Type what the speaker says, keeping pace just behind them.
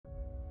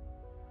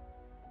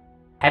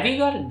Have you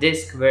got a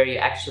disk where you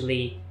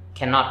actually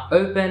cannot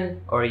open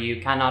or you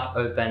cannot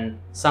open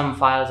some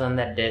files on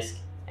that disk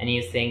and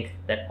you think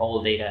that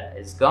all data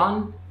is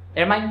gone?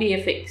 There might be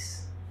a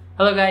fix.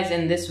 Hello guys,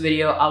 in this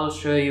video I will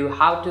show you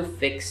how to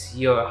fix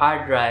your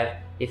hard drive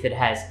if it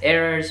has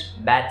errors,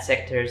 bad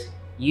sectors,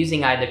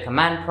 using either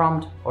command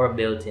prompt or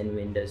built-in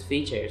Windows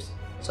features.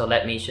 So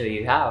let me show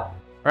you how.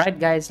 Alright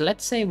guys,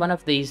 let's say one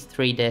of these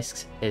three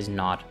disks is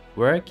not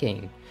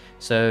working.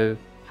 So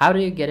how do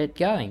you get it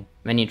going?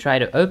 When you try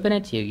to open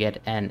it, you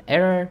get an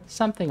error,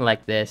 something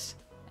like this,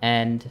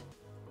 and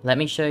let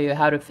me show you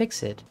how to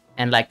fix it.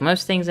 And like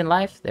most things in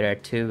life, there are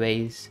two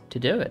ways to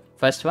do it.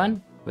 First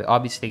one, we're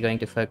obviously going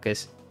to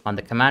focus on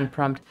the command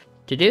prompt.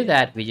 To do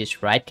that, we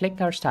just right click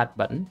our start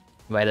button,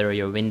 whether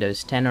you're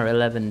Windows 10 or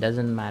 11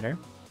 doesn't matter.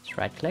 Just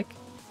right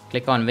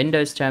click on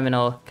Windows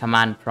Terminal,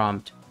 Command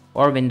Prompt,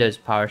 or Windows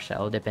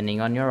PowerShell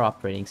depending on your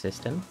operating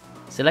system.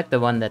 Select the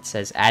one that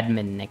says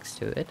admin next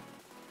to it.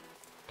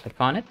 Click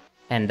on it,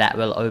 and that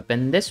will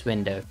open this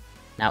window.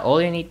 Now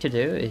all you need to do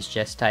is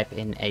just type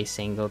in a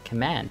single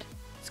command.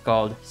 It's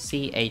called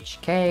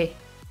chkdsk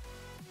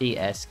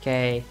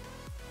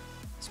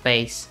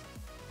space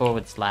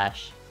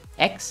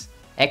 /x.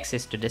 X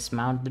is to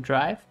dismount the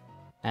drive,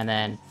 and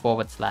then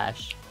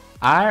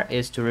 /R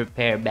is to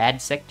repair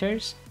bad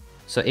sectors.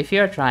 So if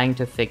you're trying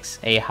to fix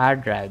a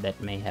hard drive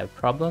that may have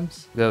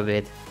problems, go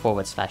with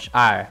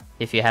 /R.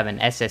 If you have an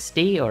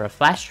SSD or a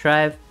flash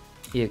drive,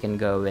 you can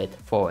go with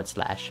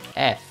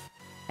 /F.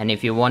 And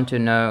if you want to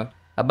know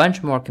a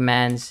bunch more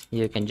commands,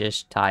 you can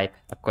just type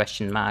a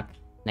question mark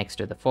next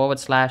to the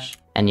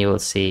 / and you will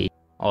see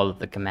all of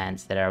the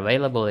commands that are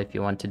available if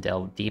you want to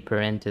delve deeper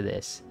into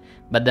this.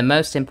 But the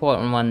most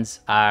important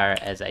ones are,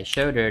 as I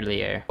showed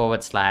earlier,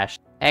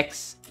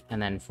 /X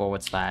and then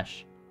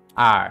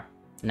 /R.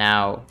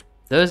 Now,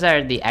 those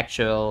are the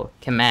actual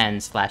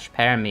commands /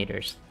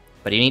 parameters,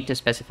 but you need to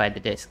specify the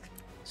disk.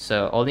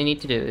 So all you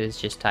need to do is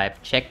just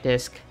type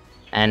chkdsk,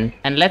 and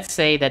let's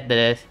say that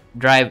the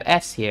drive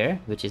S here,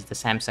 which is the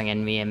Samsung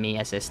NVMe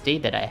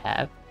SSD that I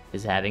have,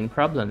 is having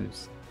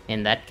problems.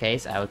 In that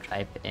case, I will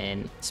type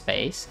in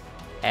space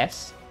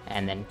S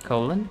and then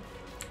colon,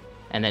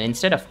 and then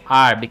instead of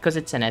R, because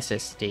it's an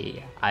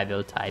SSD, I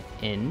will type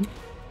in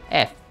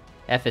F.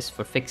 F is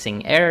for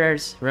fixing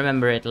errors,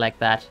 remember it like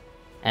that,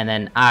 and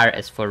then R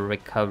is for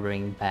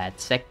recovering bad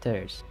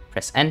sectors.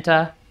 Press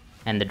enter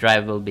and the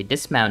drive will be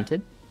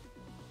dismounted.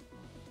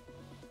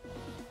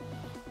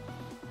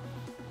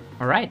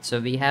 Alright, so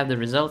we have the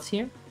results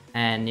here,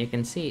 and you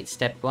can see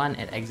step 1,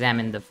 it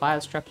examined the file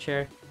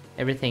structure.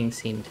 Everything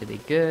seemed to be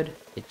good.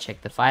 It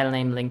checked the file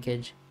name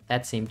linkage,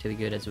 that seemed to be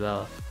good as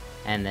well,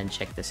 and then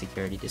check the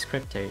security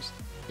descriptors.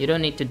 You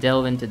don't need to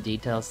delve into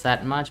details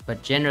that much,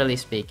 but generally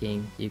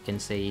speaking, you can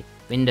see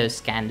Windows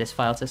scanned this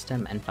file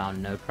system and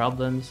found no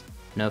problems.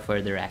 No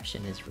further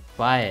action is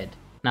required.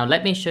 Now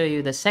let me show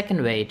you the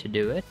second way to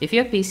do it. If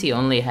your PC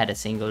only had a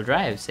single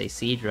drive, say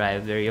C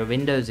drive, where your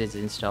Windows is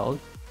installed,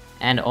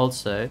 and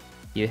also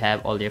you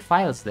have all your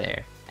files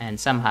there, and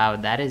somehow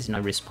that is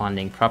not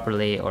responding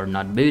properly or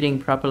not booting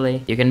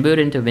properly, you can boot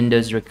into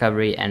Windows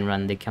Recovery and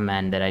run the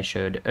command that I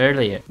showed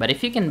earlier. But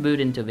if you can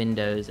boot into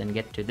Windows and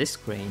get to this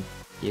screen,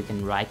 you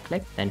can right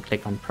click, then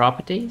click on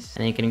Properties,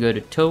 and you can go to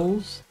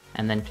Tools,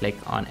 and then click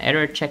on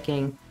Error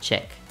Checking,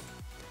 Check.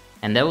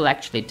 And that will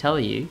actually tell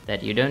you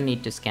that you don't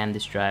need to scan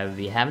this drive.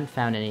 We haven't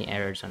found any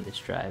errors on this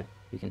drive.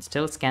 You can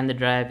still scan the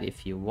drive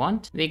if you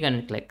want. We're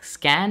going to click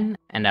scan,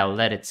 and I'll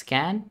let it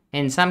scan.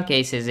 In some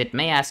cases, it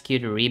may ask you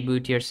to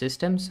reboot your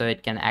system, so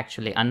it can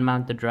actually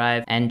unmount the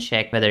drive and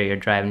check whether your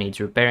drive needs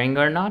repairing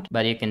or not.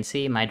 But you can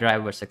see my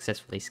drive was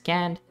successfully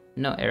scanned.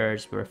 No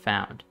errors were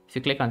found. If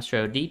you click on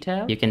show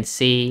detail, you can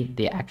see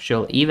the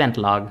actual event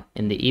log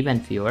in the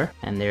event viewer,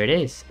 and there it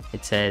is.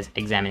 It says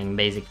examining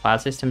basic file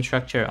system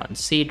structure on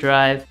C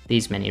drive,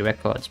 these many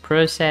records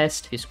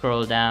processed. If you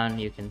scroll down,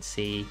 you can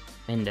see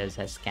Windows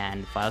has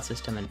scanned the file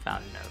system and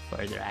found no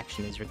further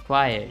action is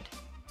required.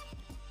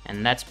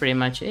 And that's pretty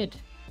much it.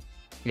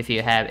 If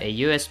you have a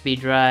USB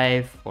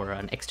drive or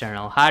an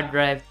external hard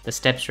drive, the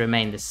steps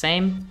remain the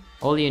same.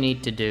 All you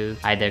need to do,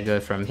 either go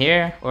from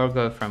here or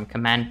go from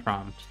command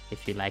prompt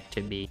if you like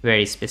to be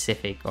very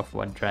specific of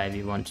what drive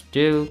you want to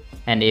do,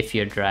 and if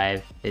your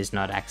drive is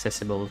not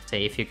accessible,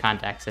 say if you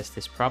can't access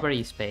this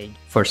properties page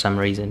for some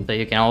reason. So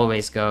you can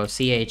always go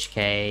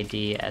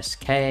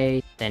chkdsk,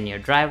 then your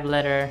drive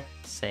letter,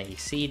 say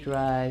C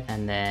drive,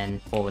 and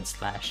then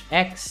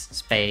 /X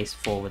space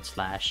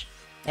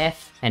 /F.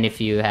 And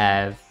if you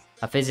have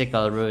a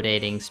physical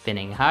rotating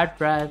spinning hard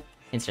drive,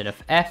 instead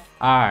of F,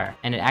 R.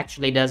 And it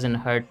actually doesn't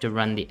hurt to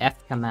run the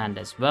F command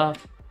as well,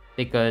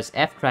 because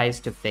F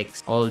tries to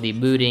fix all the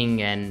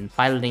booting and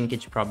file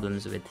linkage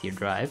problems with your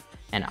drive,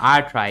 and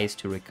R tries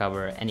to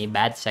recover any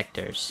bad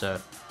sectors. So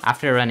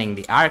after running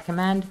the R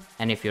command,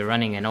 and if you're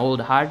running an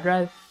old hard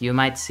drive, you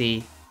might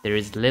see there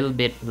is a little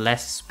bit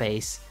less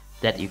space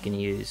that you can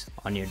use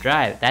on your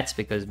drive. That's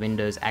because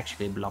Windows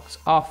actually blocks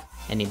off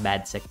any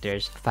bad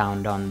sectors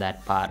found on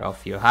that part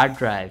of your hard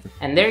drive.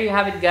 And there you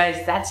have it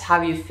guys, that's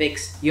how you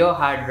fix your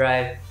hard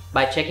drive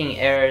by checking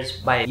errors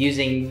by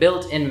using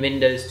built-in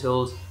Windows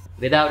tools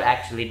without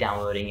actually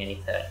downloading any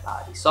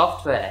third-party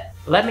software.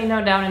 Let me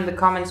know down in the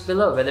comments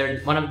below whether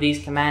one of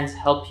these commands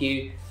help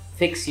you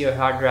fix your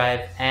hard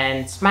drive,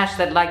 and smash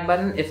that like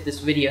button if this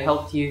video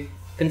helped you.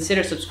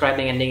 Consider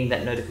subscribing and dinging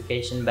that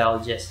notification bell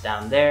just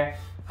down there.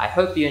 I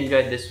hope you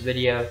enjoyed this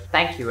video.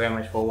 Thank you very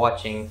much for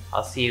watching.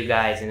 I'll see you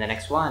guys in the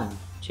next one.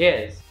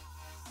 Cheers!